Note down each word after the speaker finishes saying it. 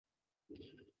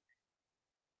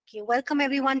Okay, welcome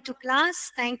everyone to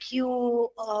class. Thank you,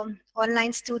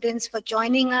 online students, for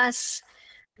joining us.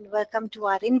 And welcome to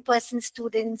our in-person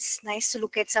students. Nice to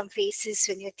look at some faces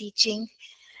when you're teaching.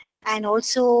 And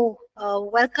also,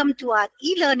 welcome to our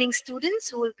e-learning students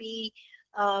who will be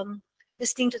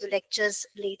listening to the lectures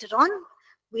later on.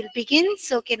 We'll begin.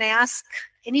 So can I ask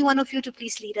any one of you to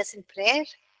please lead us in prayer?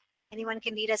 Anyone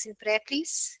can lead us in prayer,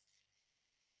 please?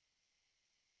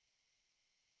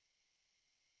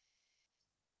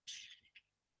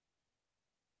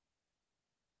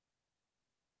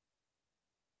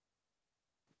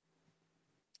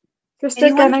 Sister,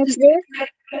 Anyone? can I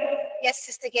pray? Yes,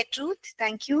 Sister Gertrude.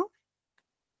 Thank you.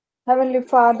 Heavenly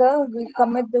Father, we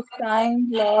commit this time,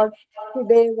 Lord,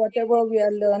 today, whatever we are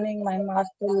learning, my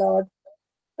Master, Lord.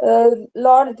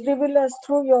 Lord, reveal us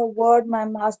through your word, my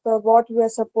Master, what we are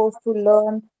supposed to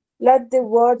learn. Let the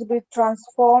words be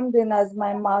transformed in us,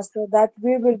 my Master, that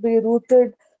we will be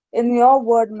rooted in your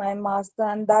word, my Master,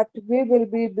 and that we will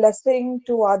be blessing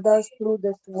to others through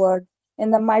this word. In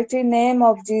the mighty name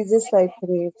of Jesus, I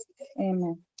pray.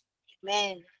 Amen.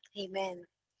 Amen. Amen.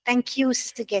 Thank you,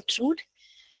 Sister Gertrude.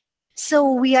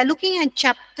 So we are looking at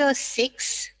chapter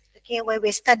 6, okay, where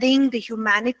we're studying the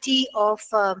humanity of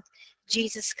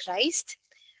Jesus Christ.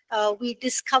 We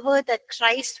discovered that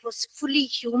Christ was fully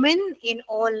human in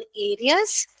all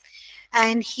areas,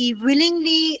 and he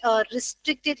willingly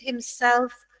restricted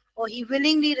himself to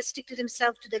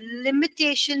the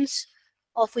limitations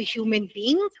of a human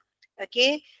being,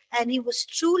 okay, and he was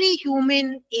truly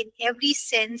human in every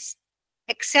sense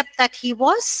except that he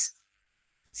was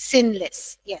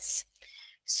sinless. Yes.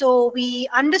 So we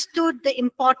understood the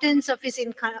importance of his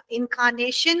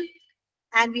incarnation,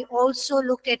 and we also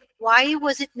looked at why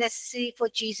was it necessary for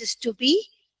Jesus to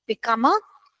become a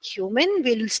human.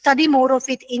 We'll study more of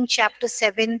it in chapter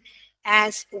 7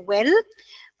 as well.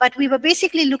 But we were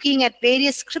basically looking at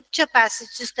various scripture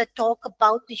passages that talk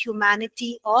about the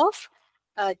humanity of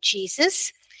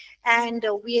Jesus. And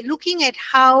we are looking at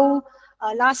how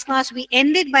last class we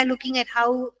ended by looking at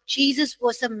how Jesus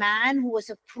was a man who was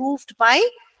approved by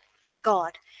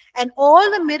God. And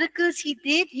all the miracles he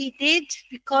did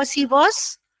because he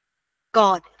was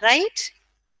God, right?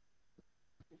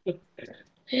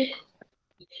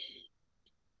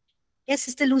 Yes,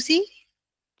 Sister Lucy?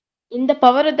 In the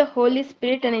power of the Holy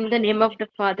Spirit and in the name of the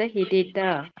Father, he did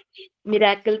the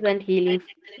miracles and healings.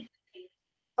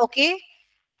 Okay.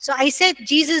 So I said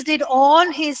Jesus did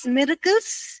all his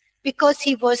miracles because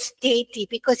he was deity,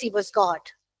 because he was God.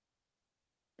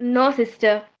 No,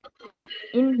 sister.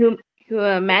 In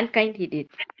mankind, he did.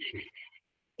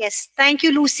 Yes. Thank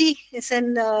you, Lucy. It's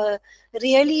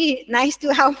really nice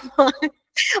to have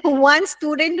one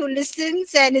student who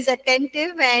listens and is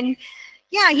attentive. And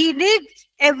yeah, he did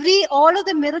all of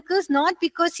the miracles, not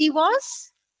because he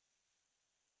was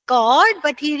God,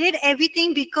 but he did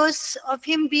everything because of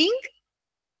him being,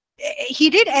 he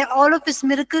did all of his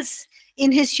miracles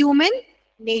in his human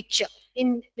nature,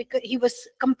 because he was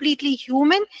completely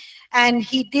human, and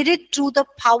he did it through the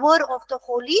power of the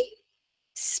Holy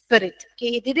Spirit.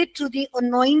 Okay, he did it through the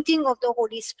anointing of the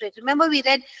Holy Spirit. Remember, we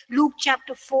read Luke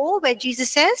chapter 4, where Jesus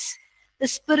says, "The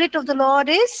Spirit of the Lord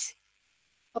is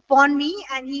upon me,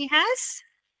 and he has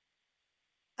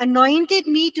anointed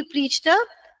me to preach the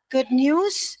good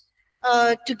news,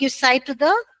 to give sight to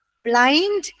the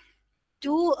blind,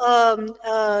 to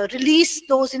release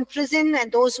those in prison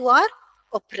and those who are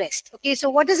oppressed." Okay, so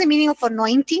what is the meaning of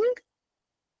anointing?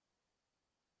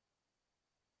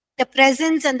 The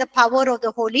presence and the power of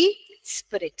the Holy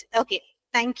Spirit. Okay,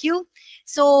 thank you.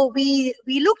 So we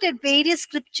looked at various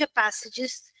scripture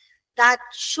passages that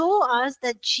show us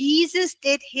that Jesus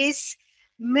did his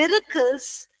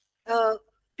miracles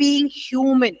being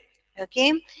human,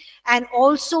 okay, and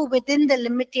also within the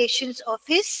limitations of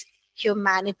his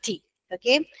humanity.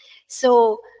 Okay,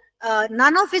 so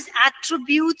none of his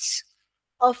attributes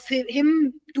of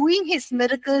him doing his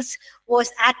miracles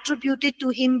was attributed to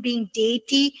him being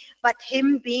deity, but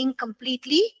him being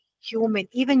completely human.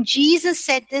 Even Jesus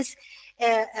said this.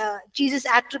 Jesus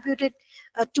attributed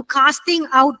to casting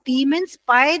out demons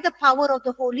by the power of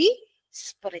the Holy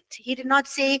Spirit. He did not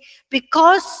say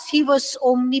because he was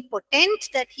omnipotent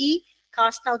that he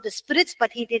cast out the spirits,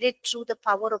 but he did it through the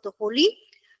power of the Holy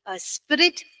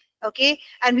Spirit. Okay,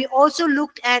 and we also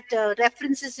looked at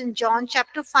references in John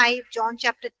chapter 5, John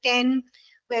chapter 10,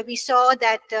 where we saw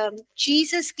that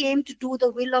Jesus came to do the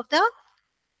will of the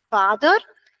Father.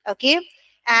 Okay,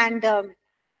 and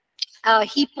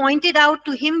he pointed out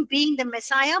to him being the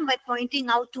Messiah by pointing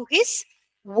out to his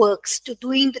works, to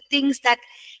doing the things that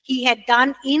he had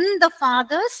done in the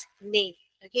Father's name.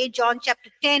 Okay, John chapter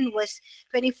 10, verse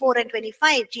 24 and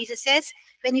 25. Jesus says,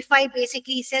 25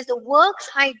 basically he says, the works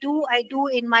I do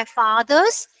in my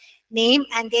Father's name,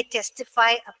 and they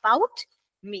testify about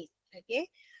me. Okay,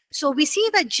 so we see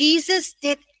that Jesus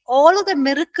did all of the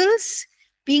miracles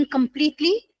being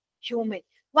completely human.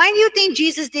 Why do you think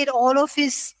Jesus did all of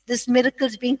these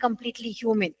miracles being completely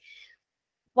human?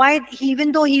 Why,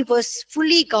 even though he was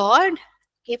fully God,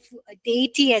 if a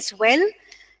deity as well,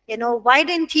 why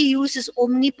didn't he use his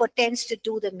omnipotence to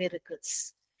do the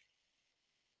miracles?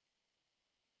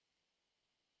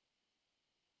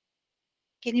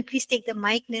 Can you please take the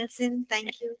mic, Nelson?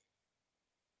 Thank you.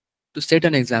 To set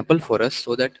an example for us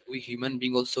so that we human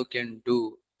being also can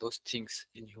do those things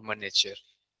in human nature.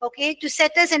 Okay, to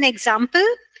set us an example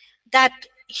that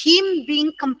him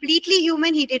being completely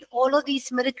human, he did all of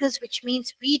these miracles, which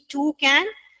means we too can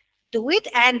do it.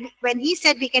 And when he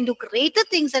said we can do greater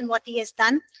things than what he has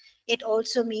done, it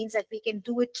also means that we can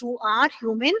do it through our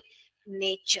human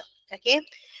nature. Okay,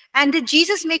 and did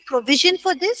Jesus make provision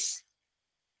for this?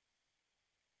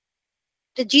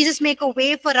 Did Jesus make a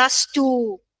way for us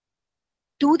to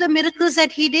do the miracles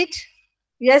that he did?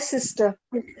 Yes, sister.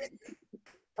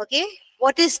 Okay,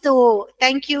 what is the,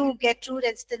 thank you Gertrude,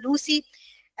 that's the Lucy,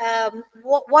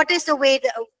 what is the way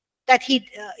that he,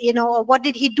 what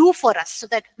did he do for us so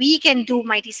that we can do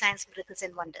mighty signs, miracles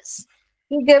and wonders?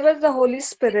 He gave us the Holy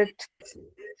Spirit.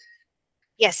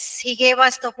 Yes, he gave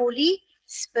us the Holy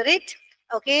Spirit.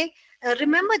 Okay,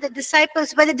 remember the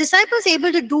disciples, were the disciples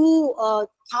able to do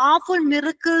powerful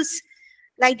miracles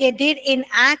like they did in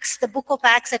Acts, the book of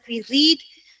Acts that we read,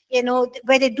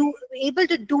 where they able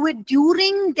to do it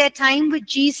during their time with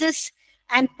Jesus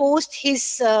and post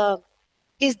his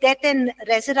death and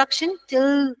resurrection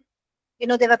till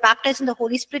they were baptized in the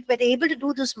Holy Spirit? Were they able to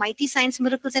do those mighty signs,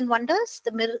 miracles and wonders,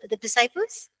 the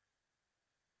disciples?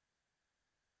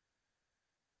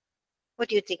 What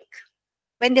do you think?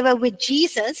 When they were with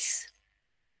Jesus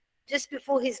just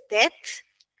before his death,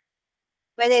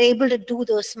 where they're able to do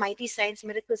those mighty signs,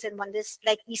 miracles and wonders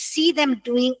like we see them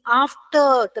doing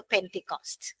after the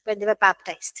Pentecost when they were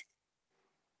baptized?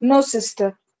 No,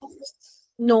 sister.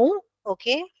 No.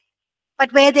 Okay,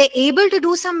 but were they able to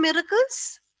do some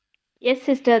miracles? Yes,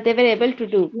 sister, they were able to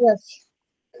do. Yes.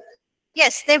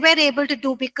 Yes, they were able to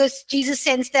do, because Jesus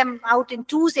sends them out in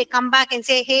twos. They come back and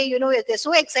say, hey, they're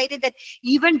so excited that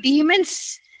even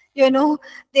demons,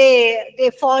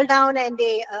 they fall down and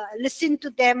they listen to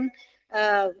them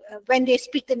when they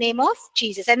speak the name of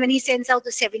Jesus. And when he sends out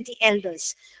the 70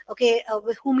 elders, okay,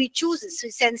 with whom he chooses, so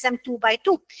he sends them 2 by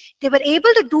 2. They were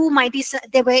able to do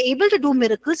they were able to do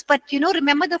miracles. But,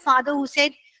 remember the father who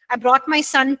said, I brought my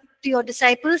son to your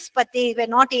disciples, but they were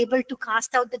not able to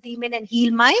cast out the demon and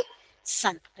heal my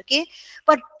son. Okay,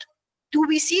 but do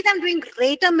we see them doing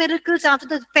greater miracles after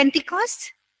the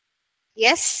Pentecost?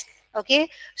 Yes. Okay,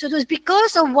 so it was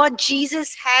because of what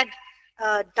Jesus had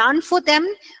done for them.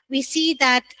 We see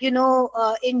that we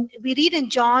read in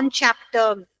John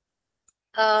chapter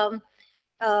um,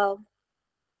 uh,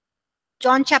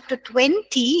 John chapter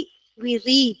 20. We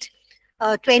read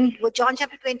 20, John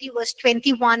chapter 20 verse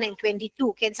 21 and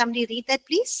 22. Can somebody read that,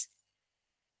 please?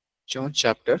 John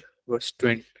chapter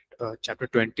 20,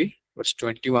 verse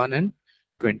 21 and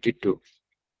 22.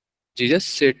 Jesus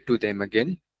said to them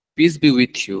again, peace be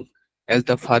with you. As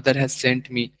the Father has sent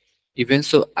me, even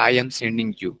so I am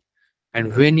sending you.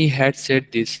 And when he had said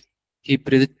this, he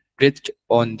breathed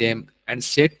on them and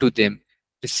said to them,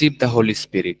 receive the Holy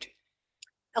Spirit.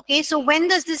 Okay, so when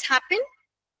does this happen?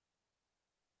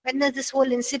 When does this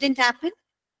whole incident happen?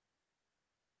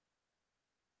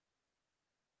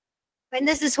 When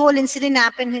does this whole incident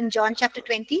happen in John chapter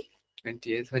 20?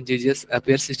 20, when Jesus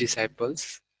appears to his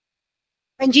disciples.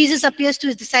 When Jesus appears to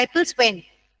his disciples, when?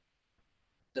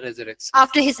 The resurrection.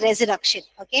 After his resurrection.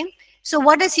 Okay. So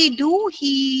what does he do?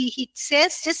 He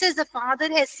says, just as the Father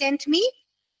has sent me,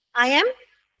 I am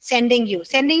sending you.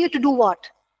 Sending you to do what?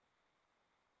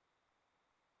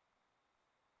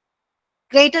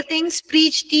 Greater things,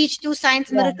 preach, teach, do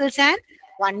signs, miracles and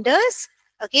wonders.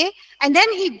 Okay. And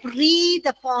then he breathed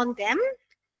upon them.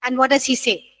 And what does he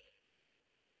say?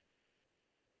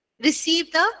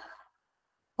 Receive the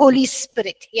Holy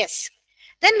Spirit. Yes.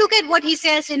 Then look at what he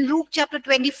says in Luke chapter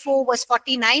 24 verse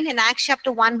 49 and Acts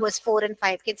chapter 1 verse 4 and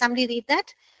 5. Can somebody read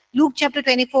that? Luke chapter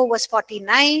 24 verse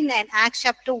 49 and Acts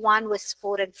chapter 1 verse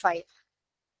 4 and 5.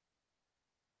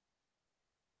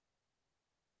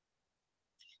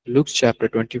 Luke chapter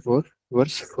 24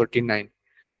 verse 49.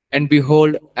 And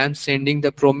behold, I am sending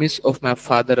the promise of my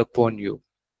Father upon you.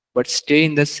 But stay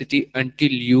in the city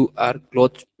until you are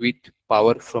clothed with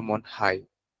power from on high.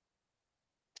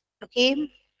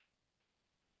 Okay.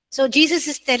 So Jesus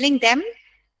is telling them,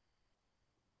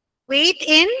 wait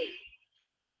in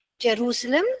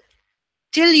Jerusalem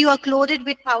till you are clothed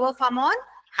with power from on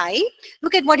high.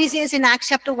 Look at what he says in Acts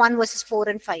chapter 1 verses 4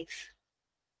 and 5.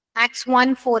 Acts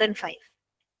 1, 4 and 5.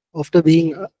 After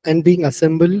being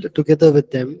assembled together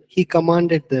with them, he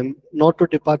commanded them not to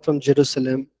depart from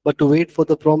Jerusalem, but to wait for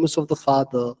the promise of the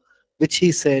Father, which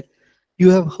he said, "You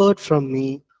have heard from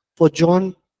me, for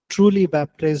John truly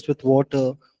baptized with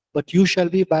water, but you shall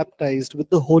be baptized with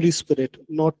the Holy Spirit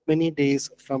not many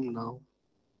days from now."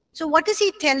 So what is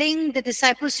he telling the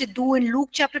disciples to do in Luke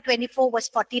chapter 24 verse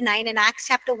 49 and Acts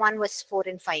chapter 1 verse 4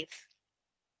 and 5?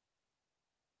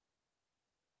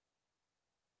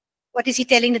 What is he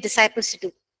telling the disciples to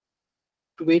do?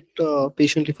 To wait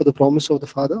patiently for the promise of the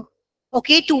Father.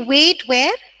 Okay, to wait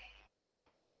where?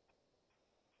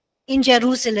 In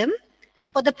Jerusalem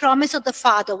for the promise of the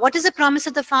Father. What is the promise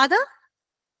of the Father?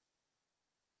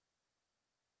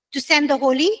 To send the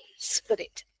Holy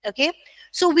Spirit. Okay,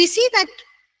 so we see that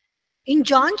in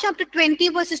John chapter 20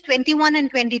 verses 21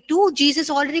 and 22, Jesus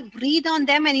already breathed on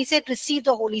them and he said, receive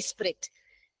the Holy Spirit.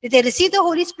 Did they receive the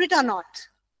Holy Spirit or not?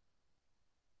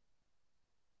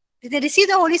 Did they receive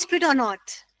the Holy Spirit or not?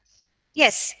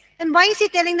 Yes. Then why is he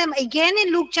telling them again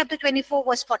in Luke chapter 24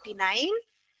 verse 49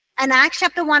 and Acts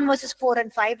chapter 1 verses 4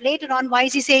 and 5? Later on, why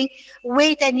is he saying,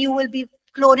 wait and you will be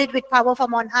clothed with power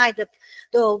from on high?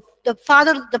 The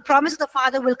Father, the promise of the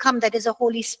Father will come, that is the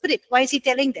Holy Spirit. Why is he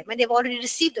telling them? And they've already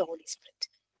received the Holy Spirit.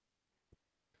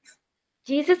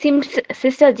 Jesus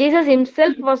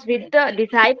himself was with the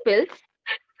disciples,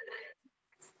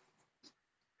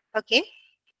 Okay.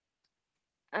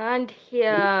 and he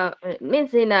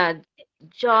means in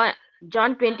John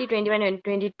 20, 21 and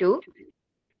 22.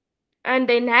 And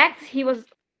in Acts,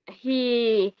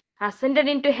 he ascended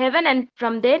into heaven, and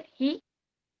from there he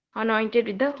anointed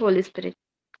with the Holy Spirit.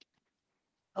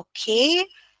 Okay.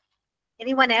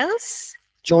 Anyone else?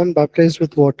 John baptized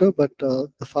with water, but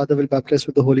the Father will baptize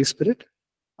with the Holy Spirit.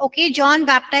 Okay, John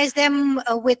baptized them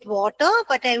with water,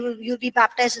 but you'll be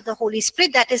baptized with the Holy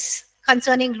Spirit. That is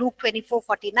concerning Luke 24,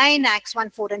 49, Acts 1,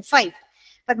 4 and 5.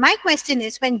 But my question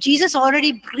is, when Jesus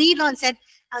already breathed on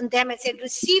them and said,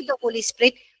 receive the Holy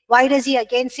Spirit, why does he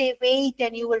again say, wait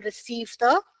and you will receive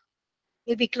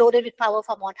you'll be clothed with power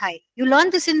from on high? You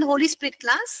learned this in the Holy Spirit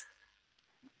class?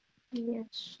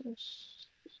 Yes.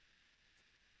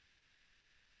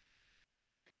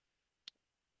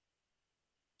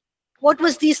 What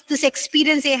was this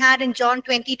experience they had in John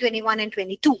 20, 21 and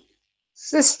 22?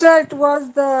 Sister, it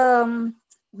was the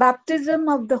baptism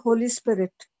of the Holy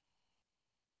Spirit.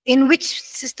 In which,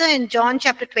 sister, in John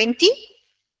chapter 20?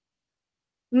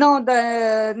 No,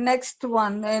 the next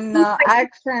one in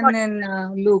Acts and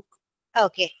in Luke.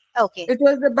 Okay, okay. It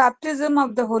was the baptism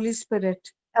of the Holy Spirit.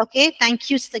 Okay, thank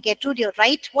you, Sister Gertrude. You're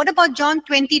right. What about John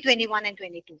 20, 21 and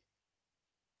 22?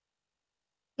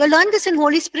 You learned this in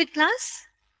Holy Spirit class?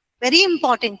 Very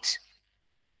important.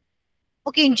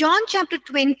 Okay, in John chapter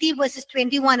 20, verses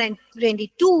 21 and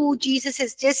 22, Jesus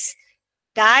has just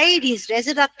died, he's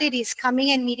resurrected, he's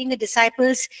coming and meeting the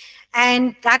disciples,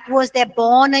 and that was their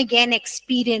born again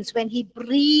experience when he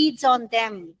breathes on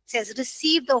them. It says,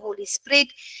 receive the Holy Spirit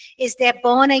is their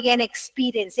born again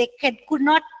experience. They could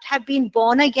not have been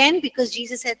born again because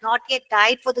Jesus had not yet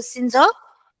died for the sins of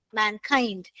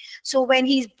mankind. So when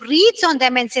he breathes on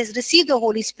them and says, receive the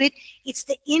Holy Spirit, it's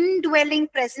the indwelling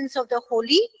presence of the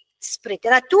Holy Spirit.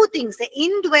 There are two things, the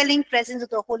indwelling presence of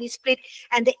the Holy Spirit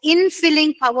and the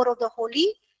infilling power of the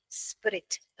Holy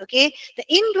Spirit. Okay, the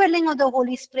indwelling of the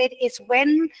Holy Spirit is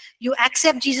when you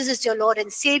accept Jesus as your Lord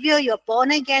and Savior, you're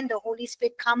born again, the Holy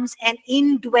Spirit comes and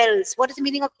indwells. What is the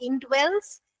meaning of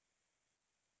indwells?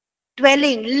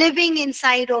 Dwelling, living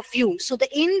inside of you. So the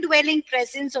indwelling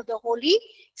presence of the Holy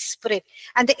Spirit.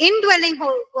 And the indwelling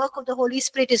work of the Holy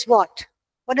Spirit is what?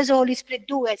 What does the Holy Spirit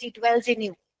do as he dwells in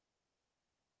you?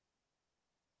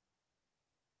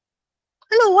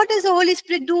 Hello, what does the Holy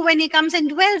Spirit do when he comes and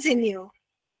dwells in you?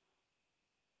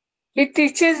 He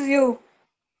teaches you.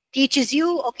 Teaches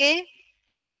you, okay?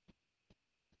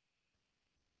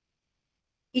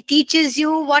 He teaches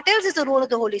you. What else is the role of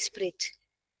the Holy Spirit?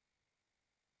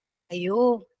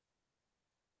 Ayo.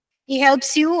 He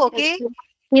helps you, okay?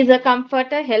 He's a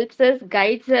comforter, helps us,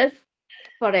 guides us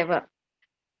forever.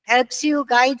 Helps you,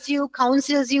 guides you,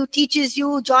 counsels you, teaches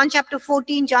you. John chapter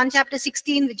 14, John chapter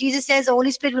 16, Jesus says the Holy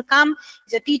Spirit will come.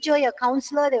 He's a teacher, your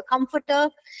counselor, your comforter.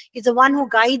 He's the one who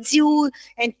guides you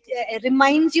and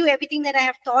reminds you everything that I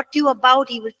have taught you about.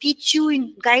 He will teach you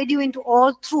and guide you into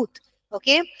all truth.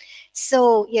 Okay,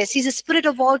 so yes, he's a spirit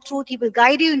of all truth. He will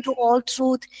guide you into all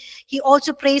truth. He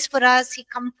also prays for us. He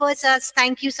comforts us.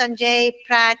 Thank you, Sanjay,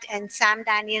 Pratt, and Sam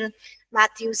Daniel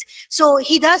Matthews. So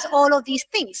he does all of these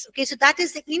things. Okay, so that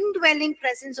is the indwelling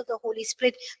presence of the Holy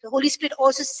Spirit. The Holy Spirit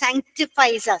also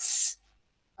sanctifies us.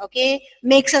 Okay,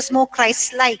 makes us more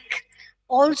Christ-like.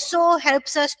 Also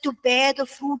helps us to bear the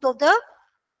fruit of the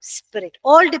Spirit.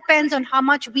 All depends on how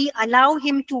much we allow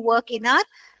him to work in our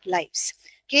lives.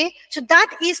 Okay, so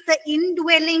that is the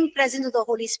indwelling presence of the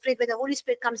Holy Spirit. When the Holy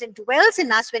Spirit comes and dwells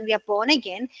in us when we are born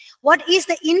again, what is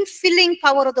the infilling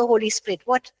power of the Holy Spirit?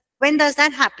 When does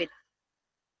that happen?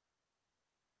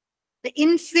 The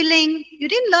infilling. You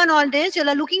didn't learn all this.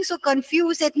 You're looking so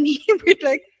confused at me.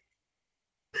 Like,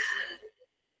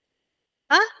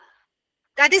 huh?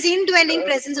 That is indwelling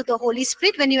presence of the Holy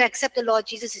Spirit when you accept the Lord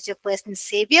Jesus as your personal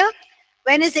Savior.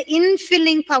 When is the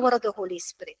infilling power of the Holy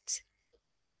Spirit?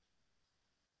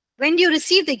 When do you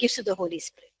receive the gifts of the Holy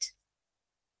Spirit?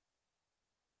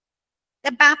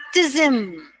 The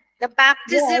baptism. The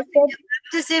baptism, the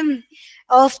baptism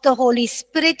of the Holy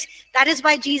Spirit. That is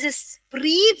why Jesus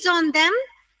breathes on them.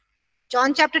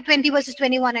 John chapter 20 verses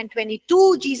 21 and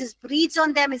 22. Jesus breathes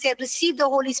on them and says, receive the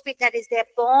Holy Spirit. That is their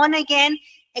born again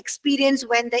experience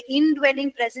when the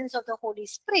indwelling presence of the Holy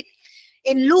Spirit.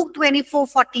 In Luke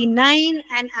 24:49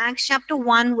 and Acts chapter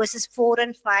 1 verses 4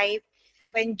 and 5,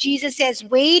 when Jesus says,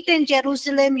 wait in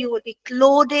Jerusalem, you will be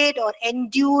clothed or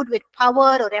endued with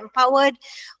power or empowered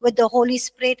with the Holy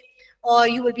Spirit, or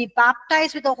you will be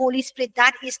baptized with the Holy Spirit.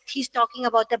 That is, he's talking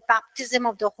about the baptism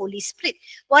of the Holy Spirit.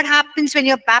 What happens when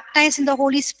you're baptized in the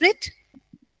Holy Spirit?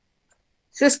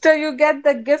 Sister, you get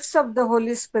the gifts of the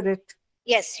Holy Spirit.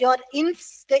 Yes,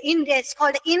 it's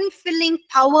called the infilling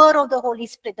power of the Holy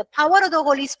Spirit. The power of the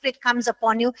Holy Spirit comes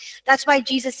upon you. That's why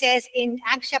Jesus says in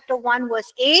Acts chapter 1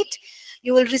 verse 8,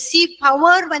 you will receive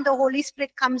power when the Holy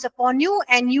Spirit comes upon you,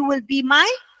 and you will be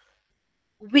my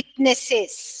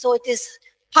witnesses. So it is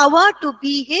power to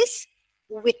be his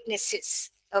witnesses.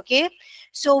 Okay,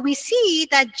 so we see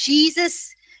that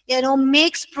Jesus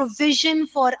makes provision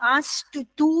for us to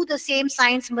do the same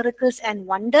signs, miracles, and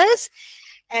wonders.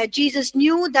 Jesus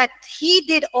knew that he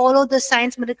did all of the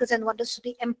signs, miracles, and wonders to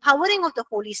the empowering of the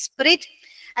Holy Spirit.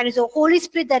 And it's the Holy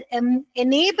Spirit that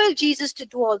enabled Jesus to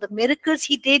do all the miracles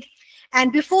he did.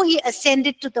 And before he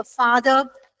ascended to the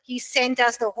Father, he sent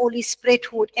us the Holy Spirit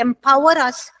who would empower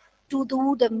us to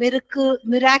do the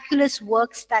miraculous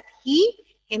works that he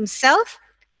himself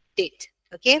did.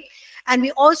 Okay. And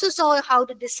we also saw how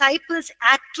the disciples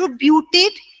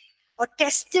attributed or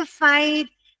testified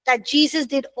that Jesus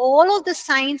did all of the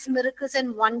signs, miracles,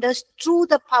 and wonders through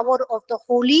the power of the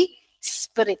Holy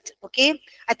Spirit. Okay,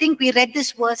 I think we read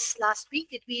this verse last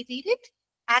week. Did we read it?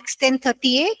 Acts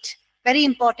 10:38. Very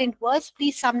important verse.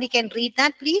 Please, somebody can read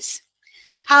that, please.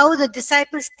 How the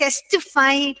disciples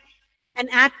testified and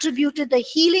attributed the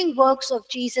healing works of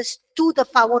Jesus to the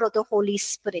power of the Holy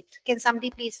Spirit. Can somebody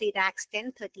please read Acts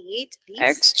 10:38, please?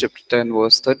 Acts chapter 10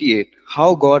 verse 38.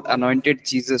 How God anointed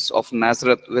Jesus of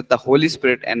Nazareth with the Holy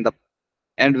Spirit and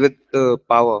with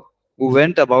power, who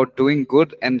went about doing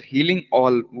good and healing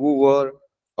all who were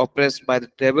oppressed by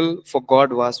the devil, for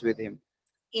God was with him.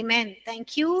 Amen.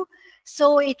 Thank you.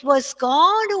 So it was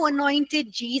God who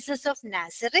anointed Jesus of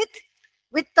Nazareth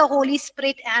with the Holy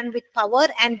Spirit and with power.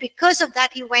 And because of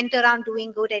that, he went around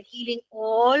doing good and healing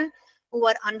all who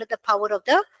were under the power of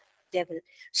the devil.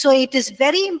 So it is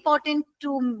very important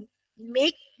to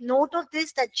make note of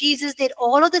this, that Jesus did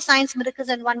all of the signs, miracles,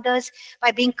 and wonders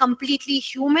by being completely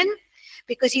human,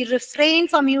 because he refrained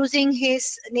from using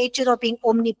his nature of being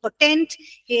omnipotent.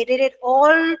 He did it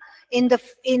all in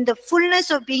the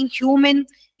fullness of being human.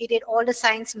 He did all the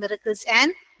signs, miracles,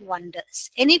 and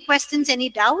wonders. Any questions, any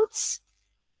doubts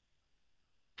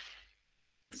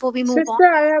before we move Sister,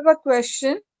 on? I have a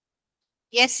question.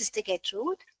 Yes, Sister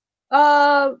Gertrude.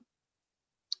 For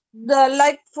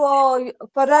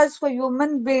us, for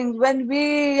human beings, when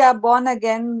we are born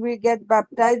again, we get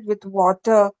baptized with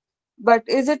water. But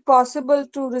is it possible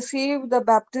to receive the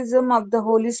baptism of the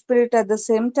Holy Spirit at the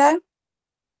same time?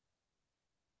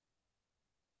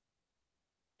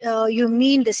 You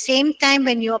mean the same time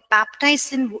when you are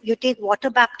baptized and you take water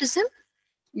baptism?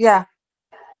 Yeah.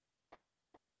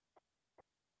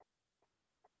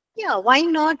 Yeah, why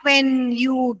not when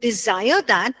you desire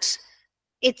that?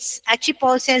 It's actually,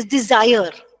 Paul says,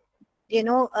 desire.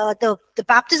 The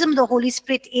baptism of the Holy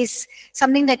Spirit is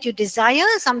something that you desire,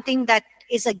 something that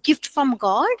is a gift from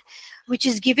God, which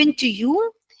is given to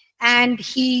you. And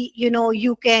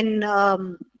you can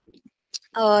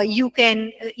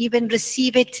even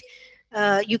receive it.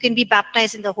 You can be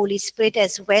baptized in the Holy Spirit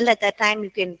as well. At that time, you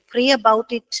can pray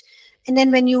about it And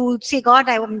then when you say, God,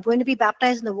 I am going to be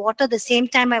baptized in the water, the same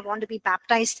time I want to be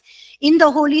baptized in the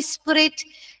Holy Spirit,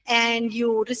 and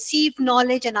you receive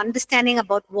knowledge and understanding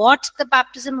about what the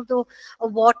baptism of the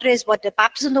water is, what the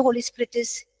baptism of the Holy Spirit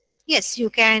is, yes, you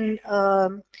can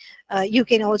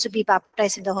also be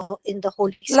baptized in the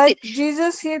Holy Spirit. Like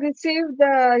Jesus, he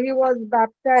was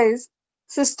baptized.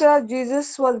 Sister,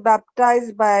 Jesus was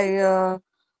baptized by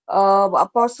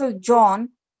Apostle John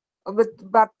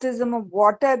with baptism of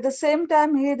water. At the same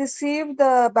time, he received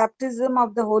the baptism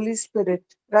of the Holy Spirit,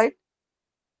 right?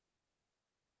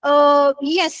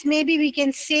 Yes, maybe we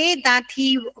can say that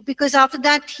because after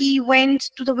that he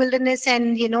went to the wilderness,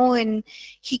 and and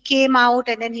he came out,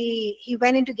 and then he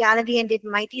went into Galilee and did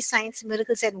mighty signs,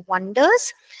 miracles, and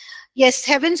wonders. Yes,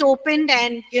 heavens opened,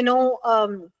 and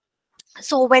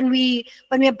so when we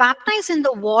are baptized in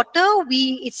the water,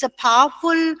 it's a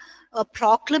powerful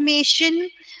proclamation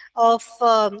of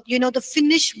the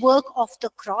finished work of the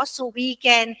cross. So we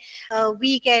can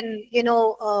we can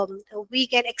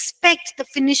expect the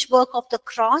finished work of the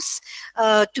cross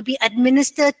to be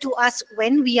administered to us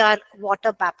when we are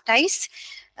water baptized.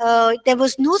 There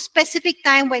was no specific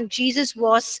time when Jesus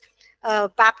was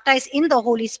baptized in the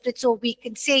Holy Spirit. So we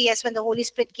can say, yes, when the Holy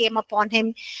Spirit came upon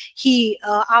him, he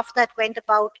after that went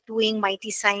about doing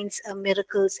mighty signs,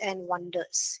 miracles, and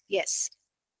wonders. Yes.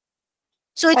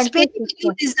 So it's Thank you, basically, if sister.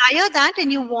 you desire that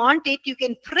and you want it, you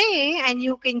can pray, and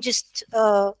you can just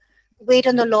wait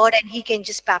on the Lord, and he can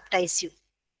just baptize you.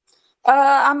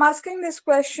 I'm asking this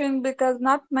question because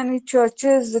not many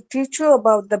churches teach you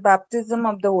about the baptism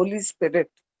of the Holy Spirit.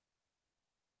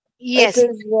 It Yes.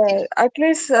 is, at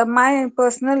least my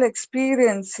personal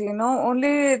experience,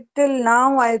 only till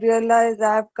now I realize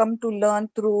I have come to learn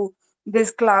through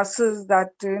these classes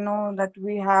that, that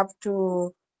we have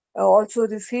to also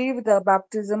receive the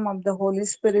baptism of the Holy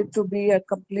Spirit to be a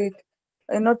complete,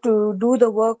 to do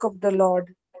the work of the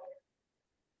Lord.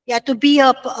 Yeah, to be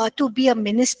a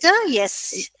minister,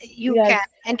 yes, you Yes, can,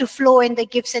 and to flow in the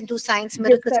gifts and do signs, yes,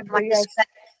 miracles, and wonders. yes,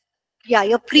 Yeah,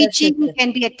 your yes, yes, preaching yes.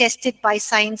 can be attested by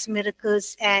signs,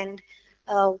 miracles, and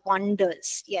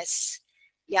wonders. Yes.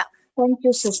 Yeah. Thank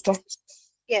you, sister.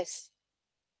 Yes.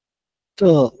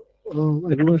 I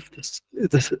don't know if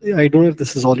I don't know if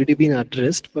this has already been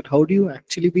addressed, but how do you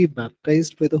actually be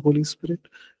baptized by the Holy Spirit?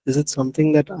 Is it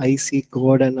something that I seek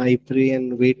God and I pray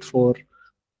and wait for?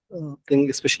 Thing,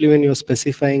 especially when you're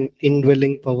specifying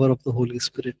indwelling power of the Holy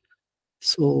Spirit.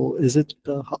 So, is it?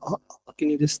 Can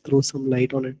you just throw some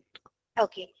light on it?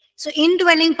 Okay. So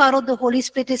indwelling power of the Holy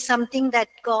Spirit is something that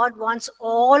God wants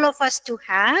all of us to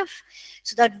have,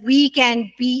 so that we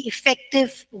can be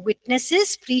effective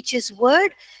witnesses, preach his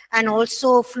word, and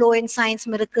also flow in signs,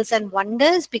 miracles, and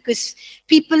wonders, because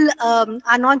people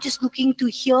are not just looking to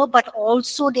hear, but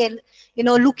also they're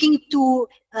looking to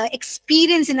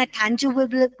experience in a tangible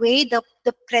way the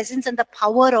presence and the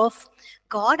power of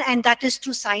God, and that is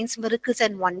through signs, miracles,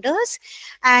 and wonders.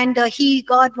 And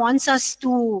God wants us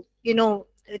to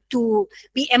to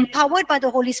be empowered by the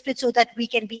Holy Spirit, so that we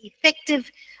can be effective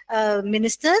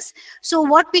ministers. So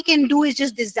what we can do is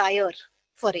just desire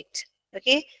for it.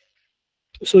 Okay.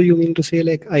 So, you mean to say,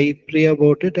 like, I pray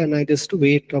about it and I just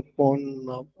wait upon,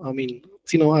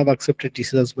 I've accepted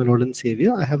Jesus as my Lord and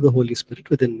Savior. I have the Holy Spirit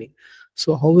within me.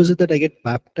 So, how is it that I get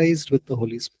baptized with the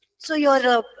Holy Spirit? So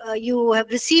you have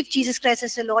received Jesus Christ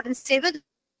as your Lord and Savior.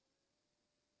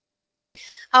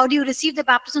 How do you receive the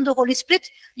baptism of the Holy Spirit?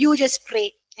 You just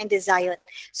pray and desire.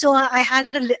 So I had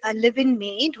a live-in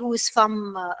maid who is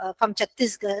from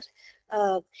Chhattisgarh,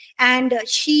 and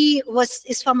she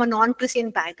is from a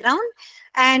non-Christian background,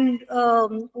 and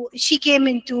she came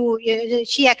into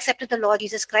she accepted the Lord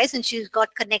Jesus Christ, and she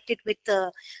got connected with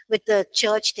the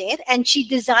church there, and she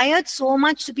desired so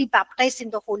much to be baptized in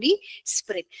the Holy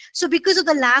Spirit. So because of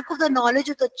the lack of the knowledge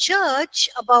of the church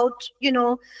about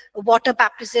water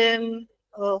baptism,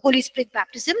 Holy Spirit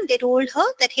baptism, they told her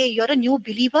that, hey, you're a new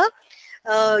believer.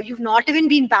 You've not even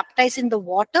been baptized in the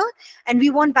water, and we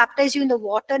won't baptize you in the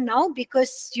water now,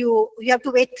 because you have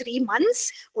to wait 3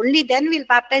 months. Only then we'll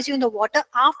baptize you in the water.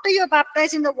 After you're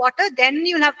baptized in the water, then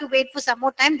you'll have to wait for some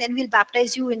more time. Then we'll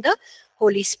baptize you in the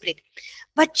Holy Spirit.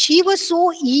 But she was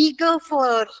so eager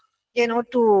for to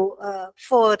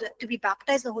be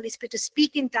baptized in the Holy Spirit, to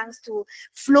speak in tongues, to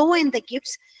flow in the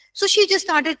gifts. So she just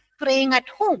started praying at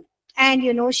home. And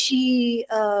she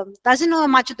doesn't know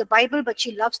much of the Bible, but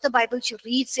she loves the Bible. She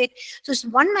reads it. So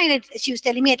one night, she was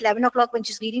telling me at 11 o'clock, when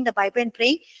she's reading the Bible and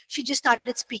praying, she just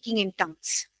started speaking in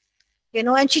tongues.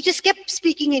 And she just kept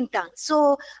speaking in tongues.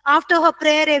 So after her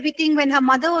prayer, everything, when her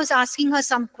mother was asking her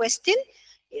some question,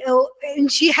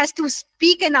 and she has to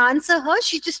speak and answer her,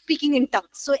 she's just speaking in tongues.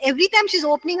 So every time she's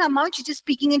opening her mouth, she's just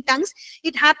speaking in tongues.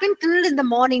 It happened till in the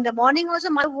morning. The morning also,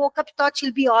 mother woke up, thought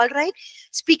she'll be all right.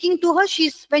 Speaking to her,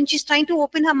 when she's trying to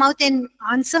open her mouth and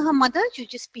answer her mother, she's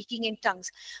just speaking in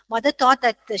tongues. Mother thought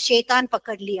that the shaitan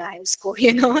pakad liya hai usko,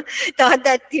 thought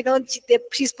that,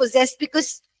 she's possessed,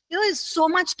 because, there's so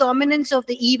much dominance of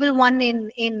the evil one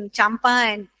in Champa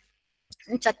and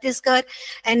in Chhattisgarh,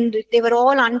 and they were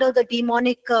all under the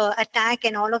demonic attack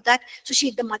and all of that. So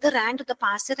the mother ran to the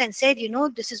pastor and said,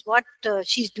 this is what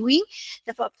she's doing.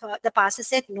 The pastor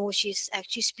said, no, she's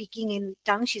actually speaking in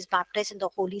tongues. She's baptized in the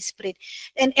Holy Spirit.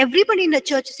 And everybody in the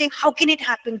church is saying, how can it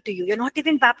happen to you? You're not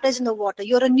even baptized in the water.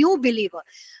 You're a new believer.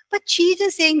 But she's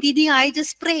just saying, Didi, I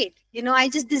just prayed. I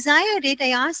just desired it.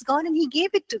 I asked God and he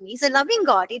gave it to me. He's a loving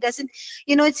God. He doesn't,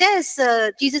 it says,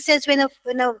 Jesus says, when a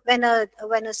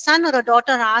son or a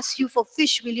daughter asks you for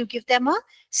fish, will you give them a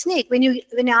snake? When you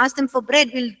ask them for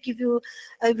bread, will you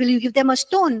give them a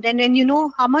stone? Then when you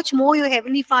know how much more your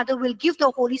Heavenly Father will give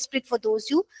the Holy Spirit for those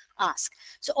you ask.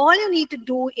 So all you need to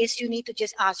do is you need to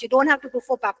just ask. You don't have to go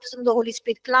for baptism of the Holy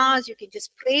Spirit class. You can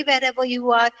just pray wherever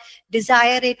you are,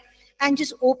 desire it, and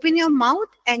just open your mouth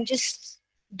and just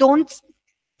don't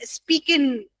speak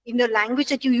in the language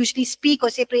that you usually speak, or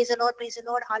say praise the Lord,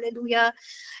 hallelujah.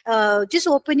 Just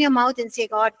open your mouth and say,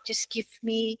 God, just speak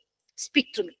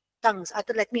to me. Tongues,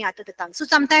 let me utter the tongues. So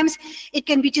sometimes it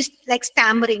can be just like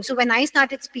stammering. So when I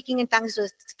started speaking in tongues, it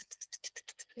was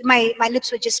my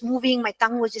lips were just moving, my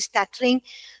tongue was just stuttering.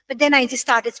 But then I just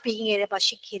started speaking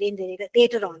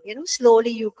later on.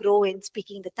 Slowly you grow in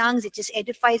speaking the tongues. It just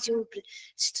edifies you,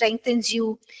 strengthens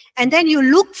you. And then you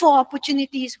look for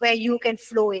opportunities where you can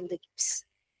flow in the gifts.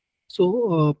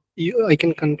 So I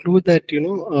can conclude that,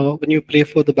 when you pray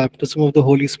for the baptism of the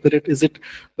Holy Spirit, is it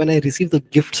when I receive the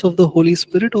gifts of the Holy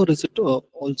Spirit, or is it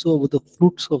also with the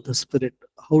fruits of the Spirit?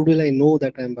 How will I know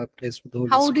that I am baptized with the Holy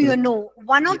Spirit? How do you know?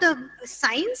 One of the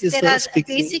signs, there are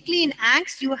basically in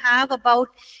Acts, you have about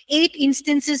 8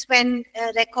 instances when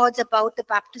records about the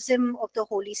baptism of the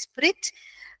Holy Spirit.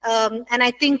 And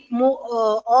I think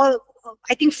I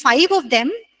think 5 of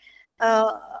them,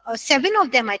 7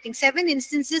 of them, I think 7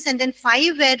 instances, and then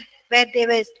 5 where they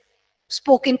were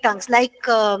spoken tongues, like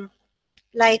on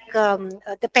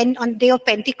day of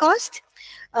Pentecost.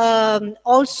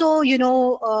 Also,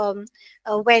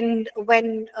 when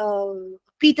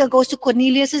Peter goes to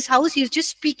Cornelius's house, he's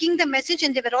just speaking the message,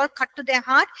 and they were all cut to their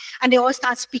heart, and they all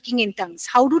start speaking in tongues.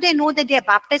 How do they know that they are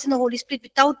baptized in the Holy Spirit?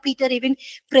 Without Peter even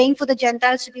praying for the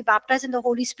Gentiles to be baptized in the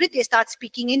Holy Spirit, they start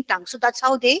speaking in tongues. So that's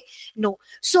how they know.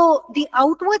 So the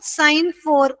outward sign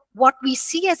for what we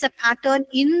see as a pattern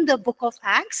in the book of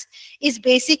Acts is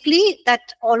basically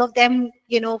that all of them,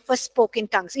 first spoke in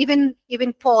tongues. Even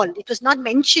Paul, it was not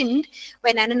mentioned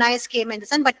when Ananias came and the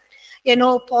son, but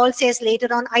Paul says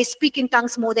later on, I speak in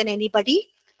tongues more than anybody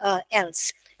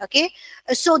else. Okay,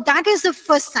 so that is the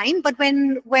first sign. But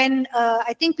when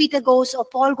I think Peter goes, or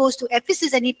Paul goes to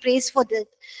Ephesus and he prays for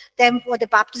them for the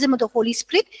baptism of the Holy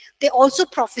Spirit, they also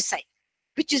prophesy,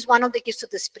 which is one of the gifts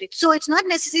of the Spirit. So it's not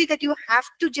necessary that you have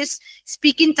to just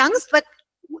speak in tongues, but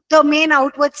the main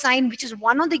outward sign, which is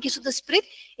one of the gifts of the Spirit,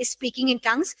 is speaking in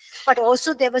tongues. But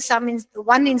also there was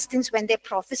one instance when they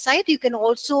prophesied. You can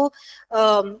also,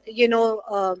 you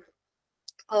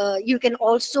can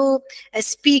also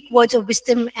speak words of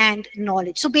wisdom and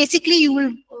knowledge. So basically, you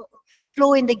will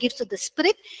flow in the gifts of the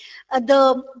Spirit.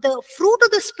 The fruit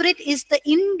of the Spirit is the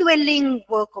indwelling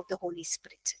work of the Holy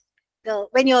Spirit.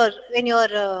 When you're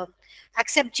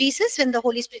accept Jesus, when the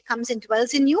Holy Spirit comes and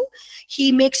dwells in you,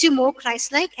 he makes you more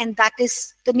Christ-like, and that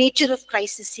is the nature of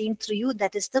Christ is seen through you.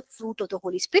 That is the fruit of the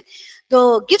Holy Spirit.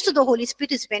 The gifts of the Holy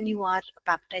Spirit is when you are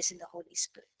baptized in the Holy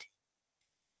Spirit.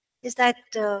 Is that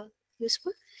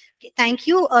useful? Okay, thank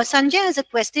you. Sanjay has a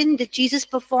question. Did Jesus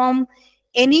perform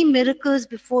any miracles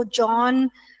before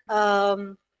John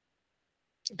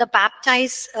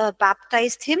baptized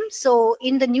him? So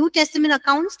in the New Testament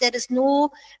accounts, there is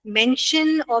no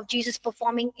mention of Jesus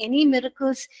performing any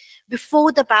miracles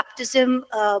before the baptism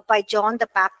by John the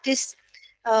Baptist.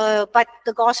 But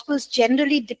the Gospels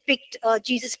generally depict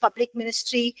Jesus' public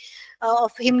ministry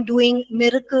of him doing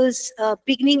miracles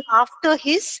beginning after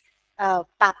his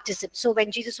baptism. So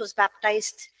when Jesus was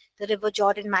baptized, the river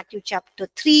Jordan, Matthew chapter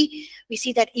 3, we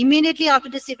see that immediately after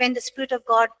this event, the Spirit of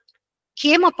God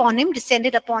came upon him,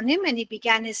 descended upon him, and he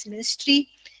began his ministry.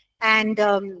 And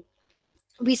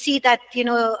we see that,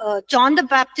 John the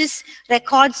Apostle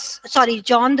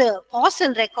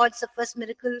records the first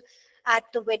miracle at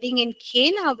the wedding in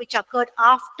Cana, which occurred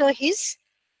after his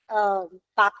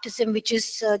baptism, which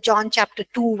is John chapter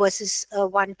 2, verses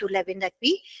 1 to 11 that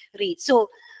we read. So,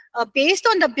 based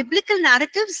on the biblical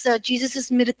narratives,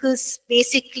 Jesus' miracles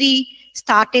basically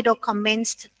started or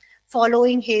commenced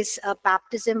following his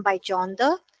baptism by John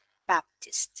the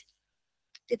Baptist.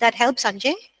 Did that help,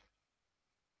 Sanjay?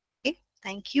 Okay,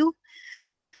 thank you.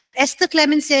 Esther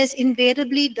Clement says,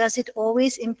 invariably, does it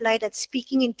always imply that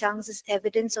speaking in tongues is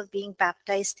evidence of being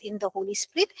baptized in the Holy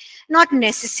Spirit? Not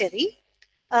necessary.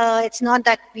 It's not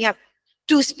that we have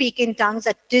to speak in tongues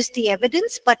that is the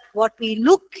evidence, but what we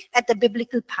look at the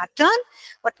biblical pattern,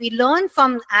 what we learn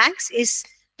from Acts is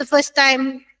the first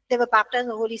time they were baptized in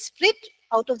the Holy Spirit.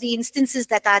 Out of the instances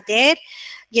that are there,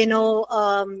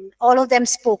 all of them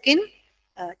spoke in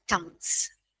tongues.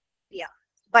 Yeah.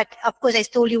 But of course, I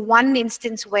told you one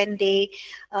instance when they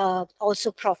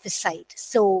also prophesied.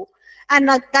 So, and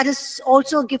that is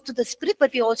also a gift of the Spirit,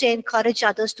 but we also encourage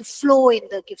others to flow in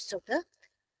the gifts of the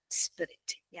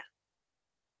Spirit. Yeah.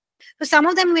 For some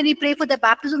of them, when we pray for the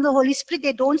baptism of the Holy Spirit,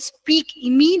 they don't speak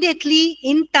immediately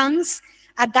in tongues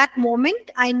at that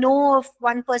moment. I know of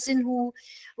one person who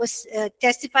was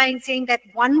testifying, saying that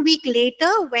 1 week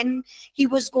later, when he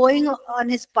was going on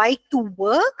his bike to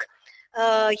work,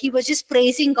 he was just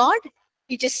praising God.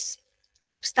 He just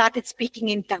started speaking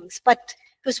in tongues. But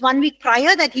it was 1 week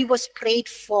prior that he was prayed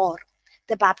for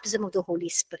the baptism of the Holy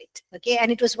Spirit. Okay,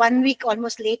 and it was 1 week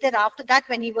almost later after that,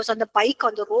 when he was on the bike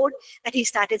on the road, that he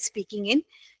started speaking in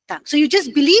tongues. So you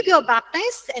just believe you're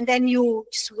baptized, and then you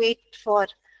just wait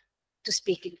to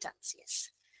speak in tongues. Yes.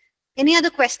 Any other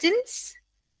questions?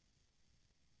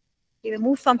 We will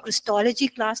move from Christology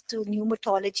class to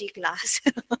pneumatology class.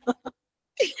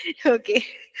 Okay.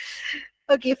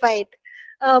 Okay, fine.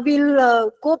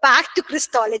 We'll go back to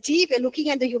Christology. We're looking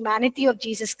at the humanity of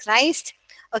Jesus Christ.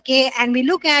 Okay, and we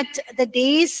look at the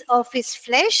days of his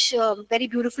flesh, very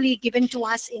beautifully given to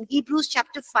us in Hebrews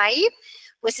chapter 5,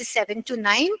 verses 7 to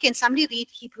 9. Can somebody read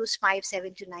Hebrews 5,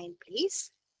 7 to 9,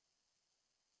 please?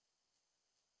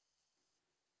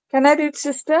 Can I read,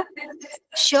 sister?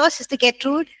 Sure, Sister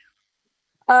Gertrude.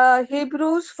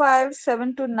 Hebrews 5,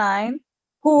 7 to 9.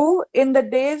 Who, in the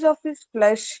days of his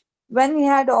flesh, when he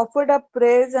had offered up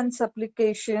praise and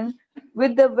supplication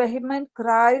with the vehement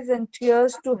cries and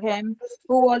tears to him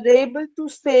who was able to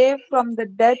save from the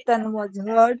death and was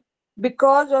heard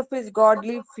because of his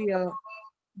godly fear.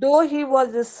 Though he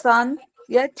was a son,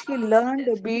 yet he learned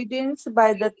obedience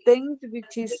by the things which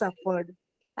he suffered.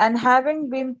 And having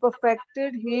been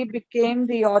perfected, he became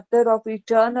the author of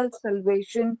eternal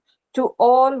salvation to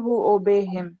all who obey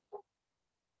him.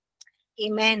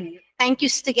 Amen. Thank you,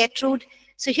 Sister Gertrude.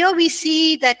 So here we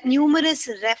see that numerous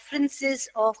references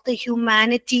of the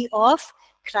humanity of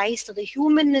Christ, or the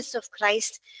humanness of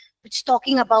Christ, which is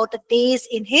talking about the days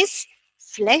in his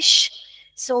flesh.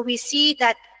 So we see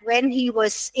that when he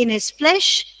was in his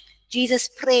flesh, Jesus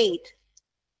prayed,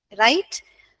 right?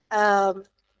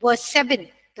 Verse 7,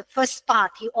 the first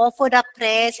part, he offered up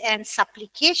prayers and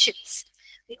supplications.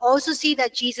 We also see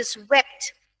that Jesus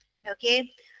wept,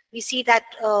 okay? We see that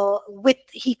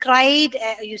he cried,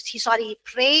 he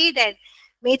prayed and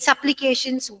made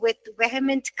supplications with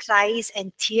vehement cries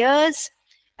and tears.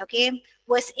 Okay,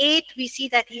 verse 8, we see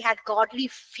that he had godly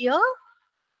fear.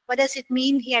 What does it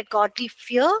mean, he had godly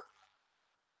fear?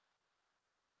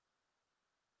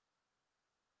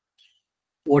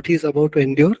 What he's about to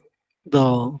endure,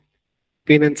 the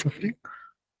pain and suffering.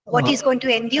 What he's going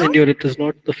to endure? Endure, it is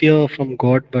not the fear from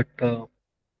God, but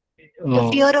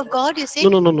the fear of God, you say?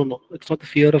 No. It's not the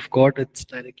fear of God. It's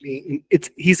directly.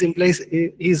 He's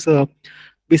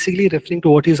basically referring to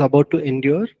what he's about to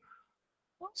endure.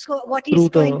 So what he's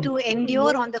going to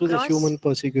endure on the through cross? The human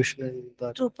persecution and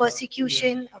that. Through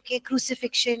persecution, okay,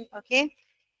 crucifixion, okay.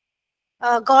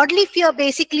 Godly fear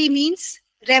basically means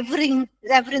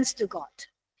reverence to God.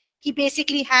 He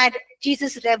basically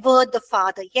Jesus revered the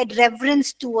Father. He had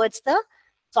reverence towards the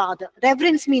Father.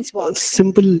 Reverence means what?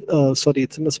 Simple, sorry,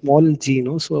 it's in a small g,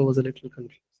 no? So I was a little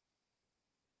confused.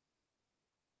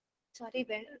 Sorry,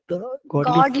 where? The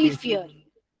godly fear.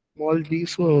 Small g,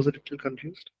 so I was a little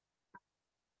confused.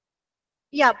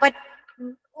 Yeah, but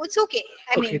it's okay.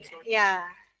 I mean, yeah.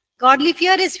 Godly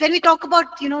fear is when we talk about,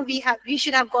 we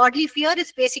should have godly fear.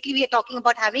 It's basically we are talking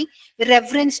about having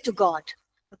reverence to God.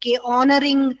 Okay,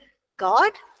 honoring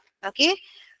God. Okay.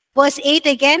 Verse 8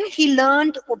 again, he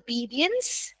learned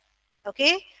obedience.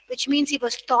 Okay, which means he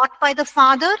was taught by the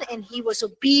Father and he was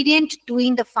obedient,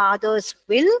 doing the Father's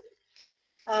will.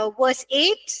 Verse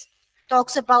 8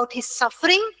 talks about his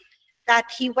suffering, that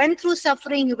he went through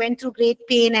suffering, he went through great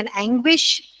pain and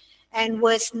anguish. And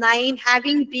verse 9,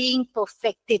 having been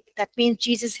perfected, that means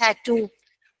Jesus had to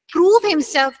prove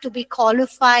himself to be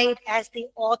qualified as the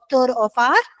author of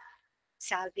our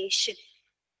salvation.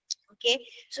 Okay,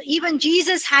 so even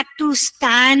Jesus had to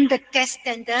stand the test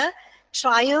and the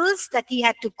trials that he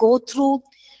had to go through,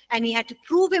 and he had to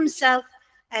prove himself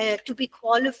to be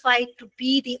qualified to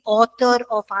be the author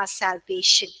of our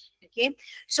salvation. Okay,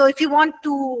 so if you want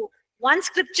to, one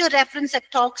scripture reference that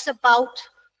talks about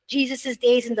Jesus'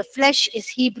 days in the flesh is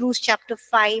Hebrews chapter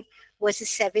 5, verses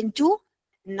 7 to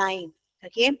 9.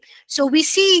 Okay, so we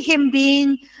see him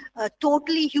being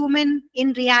totally human.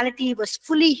 In reality, he was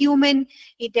fully human.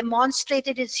 He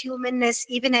demonstrated his humanness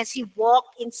even as he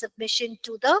walked in submission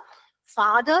to the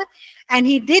Father. And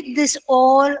he did this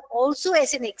all also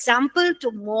as an example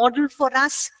to model for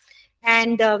us.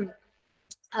 And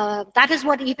that is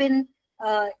what even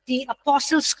the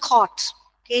apostles caught.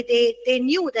 Okay, they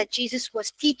knew that Jesus was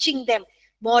teaching them,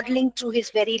 modeling through his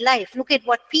very life. Look at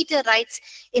what Peter writes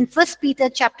in 1 Peter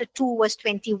chapter 2, verse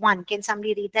 21. Can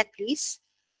somebody read that, please?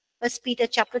 1 Peter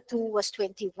chapter 2, verse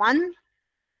 21.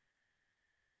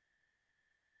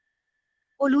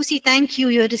 Oh, Lucy, thank you.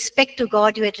 Your respect to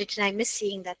God you had written. I miss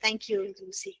seeing that. Thank you,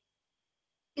 Lucy.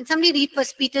 Can somebody read 1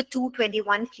 Peter 2,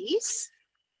 21, please?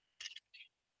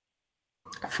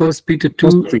 1 Peter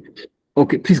 2.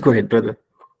 Okay, please go ahead, brother.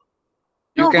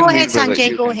 You No, can go read, ahead, brother. Sanjay.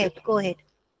 You Go can ahead. Go ahead.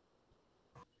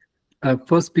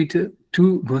 1 Peter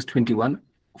 2, verse 21.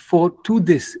 For to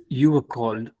this you were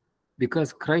called,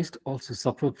 because Christ also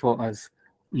suffered for us,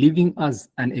 leaving us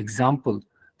an example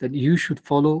that you should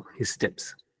follow his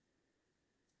steps.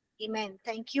 Amen.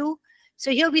 Thank you.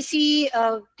 So here we see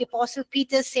the Apostle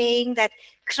Peter saying that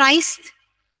Christ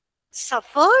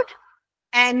suffered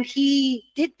and he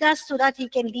did that so that he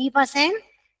can leave us an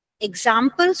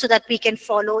example so that we can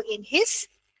follow in his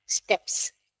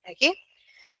steps. Okay.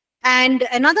 And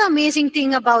another amazing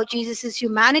thing about Jesus'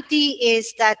 humanity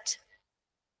is that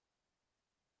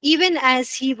even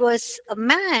as he was a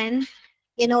man,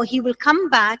 he will come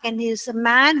back and he is a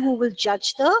man who will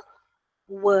judge the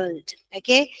world.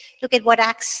 Okay, look at what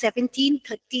Acts 17,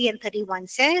 30 and 31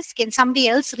 says. Can somebody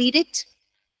else read it?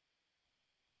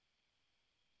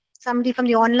 Somebody from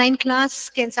the online class,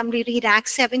 can somebody read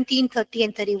Acts 17, 30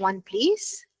 and 31,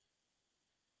 please?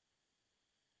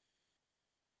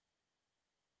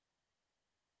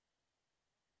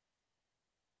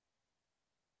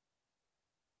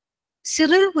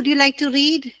 Cyril, would you like to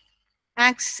read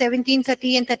Acts 17,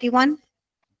 30 and 31?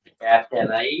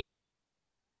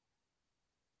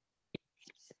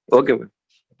 Okay, ma'am.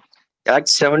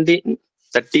 Acts 17,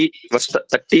 30, verse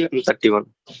 30 and 31.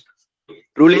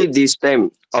 Truly, this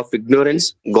time of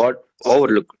ignorance God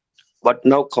overlooked, but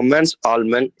now commands all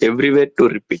men everywhere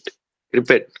to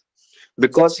repent,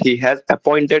 because he has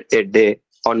appointed a day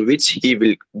on which he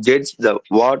will judge the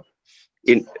world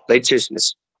in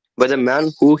righteousness. By the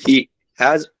man who he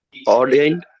has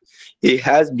ordained, he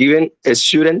has given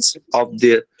assurance of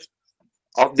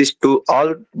this to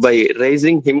all by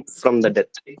raising him from the dead.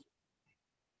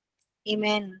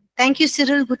 Amen. Thank you,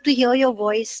 Cyril. Good to hear your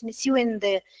voice. Miss you in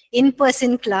the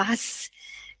in-person class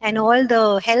and all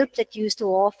the help that you used to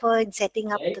offer in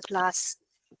setting up the class.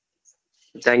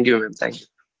 Thank you, ma'am. Thank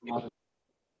you.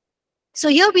 So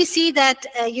here we see that,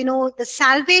 the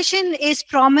salvation is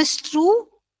promised through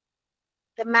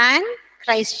the man,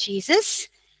 Christ Jesus.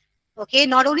 Okay,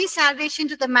 not only salvation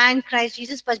to the man, Christ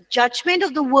Jesus, but judgment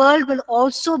of the world will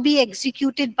also be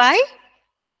executed by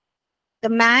the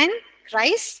man,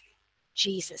 Christ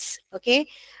Jesus. Okay,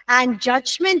 and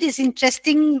judgment is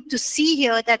interesting to see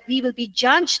here that we will be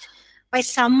judged by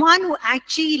someone who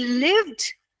actually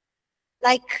lived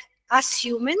like us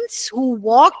humans, who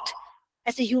walked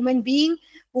as a human being,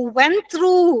 who went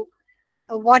through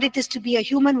what it is to be a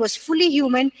human, was fully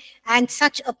human, and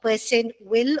such a person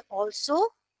will also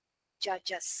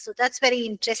judge us. So that's very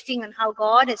interesting on how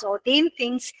God has ordained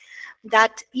things,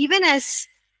 that even as,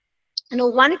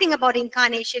 one thing about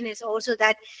incarnation is also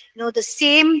that, the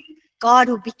same God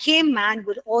who became man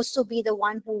would also be the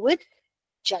one who would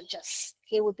judge us.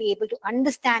 He would be able to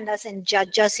understand us and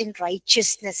judge us in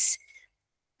righteousness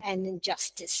and in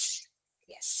justice.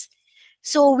 Yes.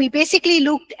 So we basically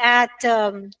looked at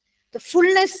the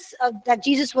fullness of that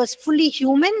Jesus was fully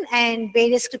human and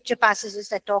various scripture passages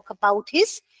that talk about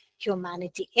his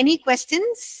humanity. Any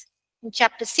questions in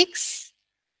chapter 6?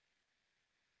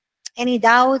 Any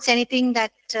doubts, anything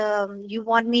that you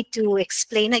want me to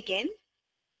explain again?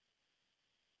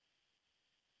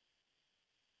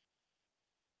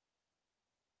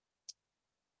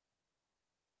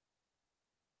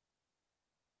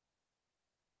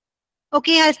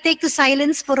 Okay, I'll take the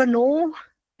silence for a no,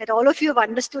 that all of you have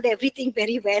understood everything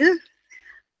very well.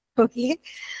 Okay.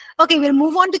 Okay, we'll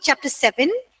move on to chapter 7.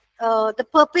 the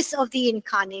purpose of the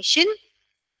incarnation.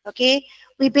 Okay,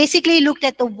 we basically looked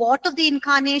at the what of the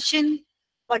incarnation,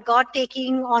 but God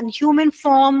taking on human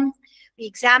form. We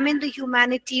examined the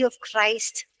humanity of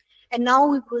Christ, and now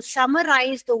we will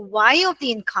summarize the why of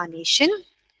the incarnation.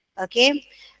 Okay,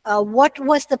 what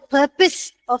was the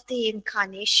purpose of the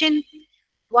incarnation?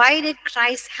 Why did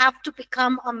Christ have to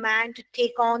become a man to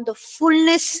take on the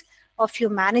fullness of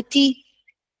humanity?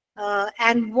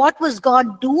 And what was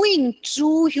God doing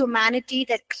through humanity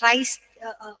that Christ,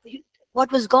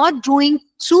 what was God doing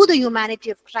through the humanity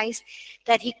of Christ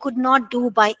that he could not do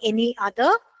by any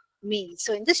other means?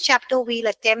 So in this chapter,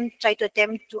 we'll try to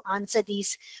attempt to answer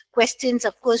these questions.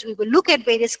 Of course, we will look at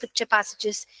various scripture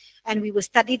passages and we will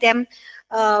study them.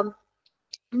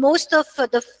 Most of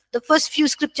the first few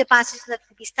scripture passages that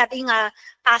we'll be studying are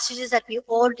passages that we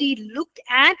already looked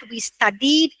at, we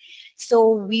studied.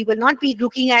 So we will not be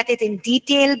looking at it in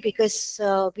detail because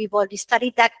we've already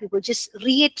studied that. We will just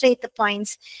reiterate the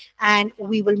points and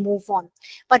we will move on.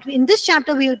 But in this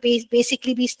chapter, we will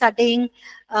basically be studying,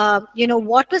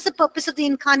 what was the purpose of the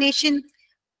incarnation?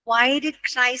 Why did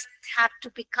Christ have to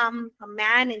become a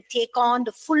man and take on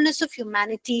the fullness of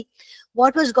humanity?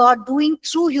 What was God doing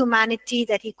through humanity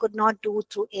that he could not do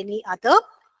through any other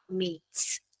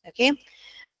means? Okay.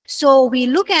 So we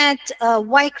look at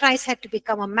why Christ had to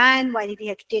become a man. Why did he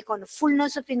have to take on the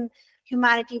fullness of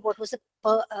humanity? What was the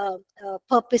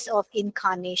purpose of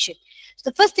incarnation? So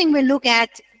the first thing we look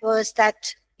at was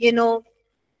that,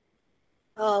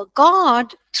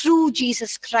 God, through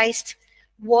Jesus Christ,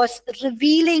 was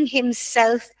revealing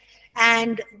himself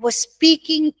and was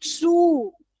speaking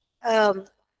through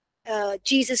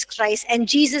Jesus Christ, and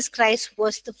Jesus Christ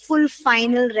was the full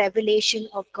final revelation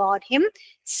of God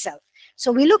himself.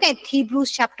 So we look at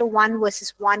Hebrews chapter 1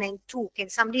 verses 1 and 2. Can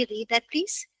somebody read that,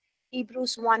 please?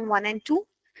 Hebrews 1 and 2.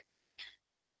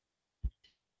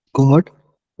 God,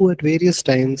 who at various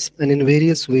times and in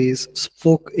various ways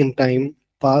spoke in time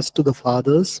past to the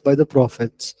fathers by the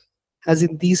prophets, has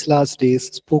in these last days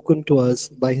spoken to us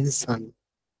by his Son,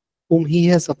 whom he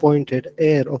has appointed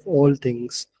heir of all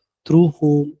things, through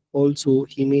whom also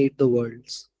he made the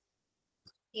worlds.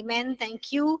 Amen.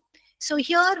 Thank you. So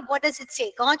here, what does it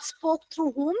say? God spoke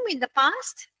through whom in the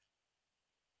past?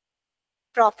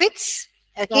 Prophets.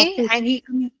 Okay. Prophets. And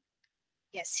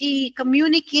he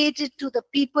communicated to the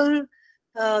people.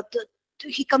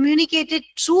 He communicated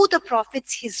through the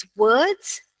prophets his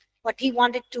words, what he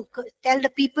wanted to tell the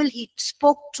people. He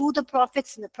spoke through the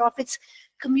prophets, and the prophets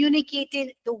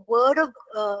communicated the word of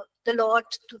the Lord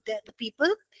to the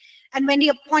people. And when the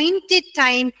appointed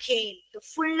time came, the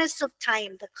fullness of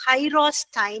time, the kairos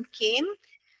time came,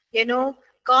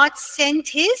 God sent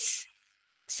his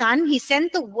Son. He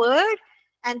sent the word,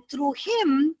 and through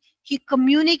him, he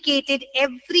communicated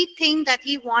everything that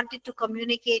he wanted to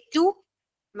communicate to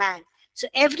man. So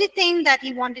everything that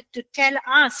he wanted to tell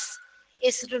us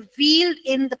is revealed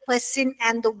in the person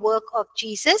and the work of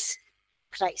Jesus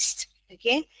Christ.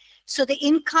 Okay. So the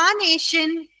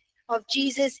incarnation of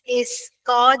Jesus is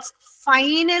God's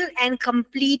final and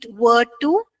complete word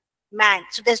to man.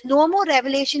 So there's no more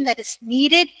revelation that is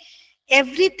needed.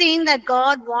 Everything that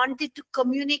God wanted to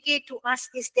communicate to us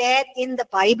is there in the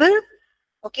Bible.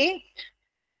 Okay.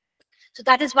 So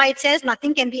that is why it says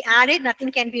nothing can be added,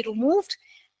 nothing can be removed.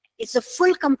 It's a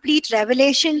full, complete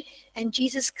revelation, and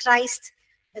Jesus Christ,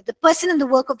 the person and the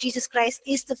work of Jesus Christ,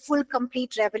 is the full,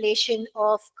 complete revelation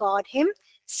of God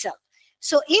himself.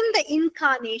 So in the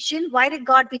incarnation, why did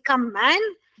God become man?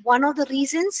 One of the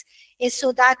reasons is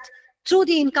so that through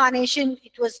the incarnation,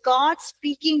 it was God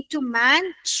speaking to man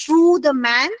through the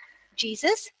man,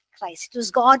 Jesus Christ. It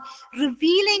was God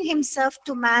revealing himself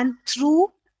to man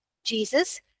through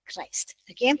Jesus Christ.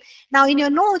 Okay. Now in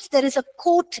your notes, there is a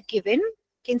quote given.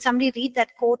 Can somebody read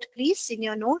that quote, please, in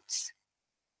your notes?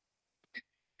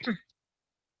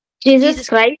 Jesus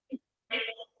Christ.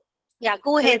 Yeah,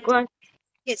 go ahead. Go on.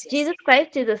 Yes. Jesus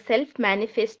Christ is a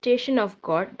self-manifestation of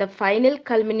God, the final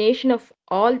culmination of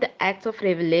all the acts of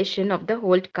revelation of the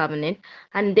Old Covenant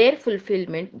and their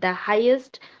fulfillment, the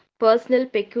highest personal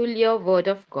peculiar word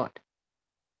of God.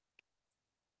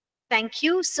 Thank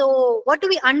you. So what do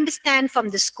we understand from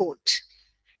this quote?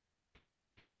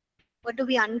 What do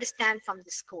we understand from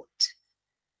this quote?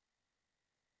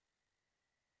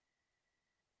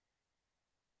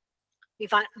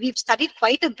 We've studied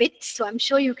quite a bit, so I'm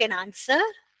sure you can answer.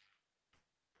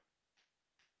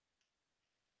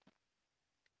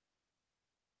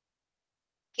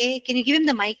 Okay, can you give him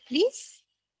the mic, please?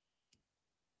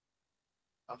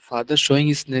 Father showing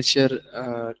his nature,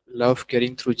 love,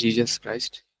 caring through Jesus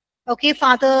Christ. Okay,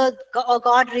 Father,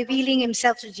 God revealing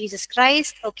himself to Jesus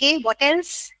Christ. Okay, what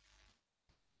else?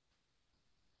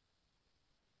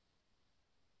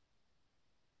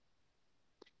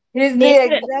 He is the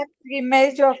Nature, exact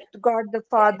image of God the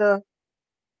Father.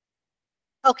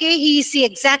 Okay, he is the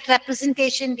exact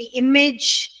representation, the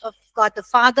image of God the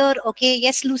Father. Okay,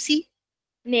 yes, Lucy.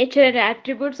 nature and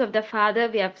attributes of the Father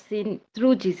we have seen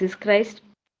through Jesus Christ.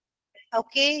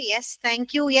 Okay, yes,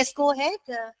 thank you. Yes, go ahead.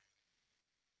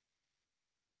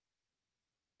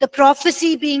 The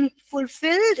prophecy being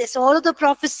fulfilled is all of the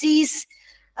prophecies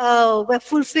were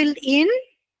fulfilled in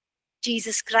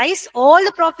Jesus Christ. All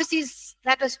the prophecies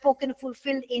that were spoken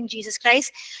fulfilled in Jesus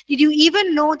Christ. Did you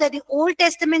even know that the Old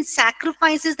Testament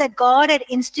sacrifices that God had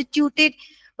instituted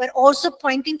were also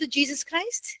pointing to Jesus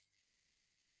Christ?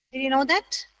 Did you know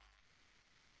that?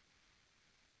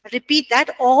 Repeat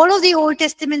that. All of the Old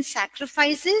Testament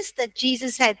sacrifices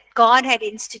that God had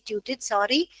instituted,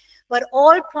 were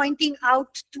all pointing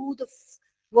out to the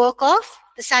work of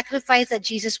the sacrifice that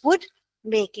Jesus would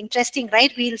make. Interesting,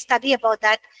 right? We'll study about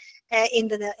that in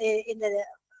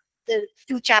the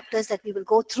few chapters that we will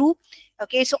go through.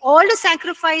 Okay, so all the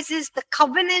sacrifices, the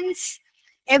covenants,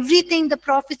 everything, the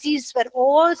prophecies were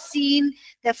all seen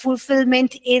their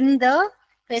fulfillment in the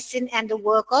person and the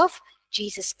work of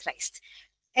Jesus Christ.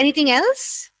 Anything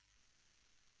else?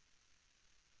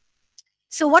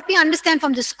 So what we understand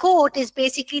from this quote is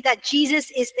basically that Jesus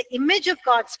is the image of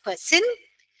God's person.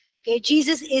 Okay,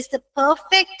 Jesus is the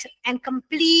perfect and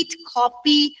complete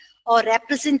copy or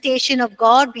representation of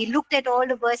God. We looked at all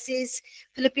the verses,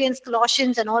 Philippians,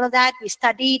 Colossians, and all of that. We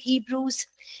studied Hebrews.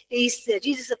 Jesus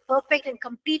is a perfect and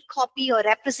complete copy or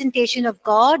representation of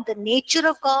God, the nature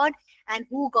of God, and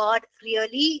who God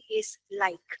really is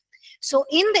like. So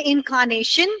in the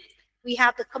incarnation, we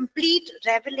have the complete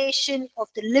revelation of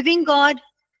the living God,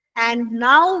 and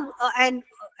now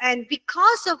and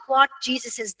because of what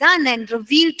Jesus has done and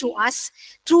revealed to us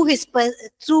through his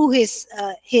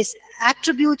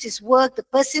attributes, his work, the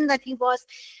person that he was,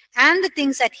 and the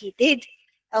things that he did,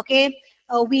 okay,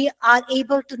 we are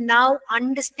able to now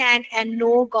understand and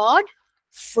know God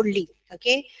fully.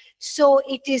 Okay, so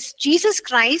it is Jesus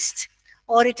Christ,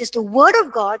 or it is the Word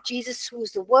of God, Jesus, who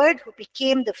is the Word, who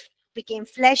became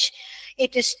flesh.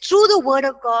 It is through the Word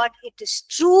of God, it is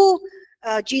through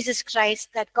Jesus Christ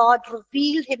that God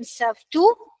revealed himself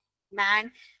to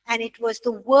man, and it was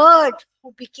the Word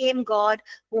who became God,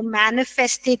 who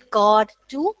manifested God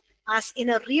to us in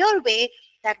a real way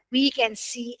that we can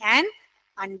see and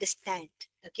understand.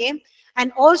 Okay,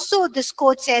 and also this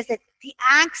quote says that the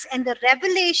acts and the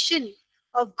revelation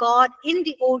of God in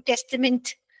the Old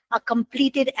Testament are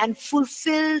completed and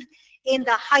fulfilled in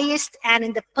the highest and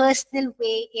in the personal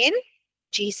way in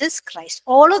Jesus Christ.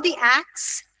 All of the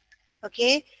acts,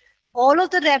 okay, all of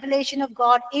the revelation of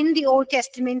God in the Old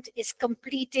Testament is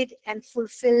completed and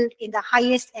fulfilled in the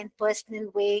highest and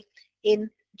personal way in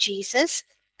Jesus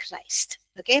Christ.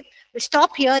 Okay, we'll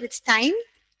stop here. It's time.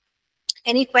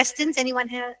 Any questions? Anyone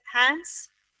has?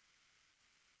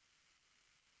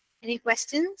 Any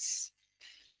questions?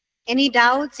 Any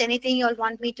doubts? Anything you all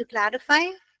want me to clarify?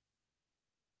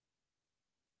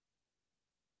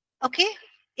 Okay.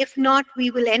 If not,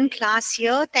 we will end class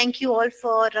here. Thank you all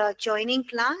for joining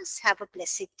class. Have a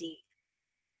blessed day.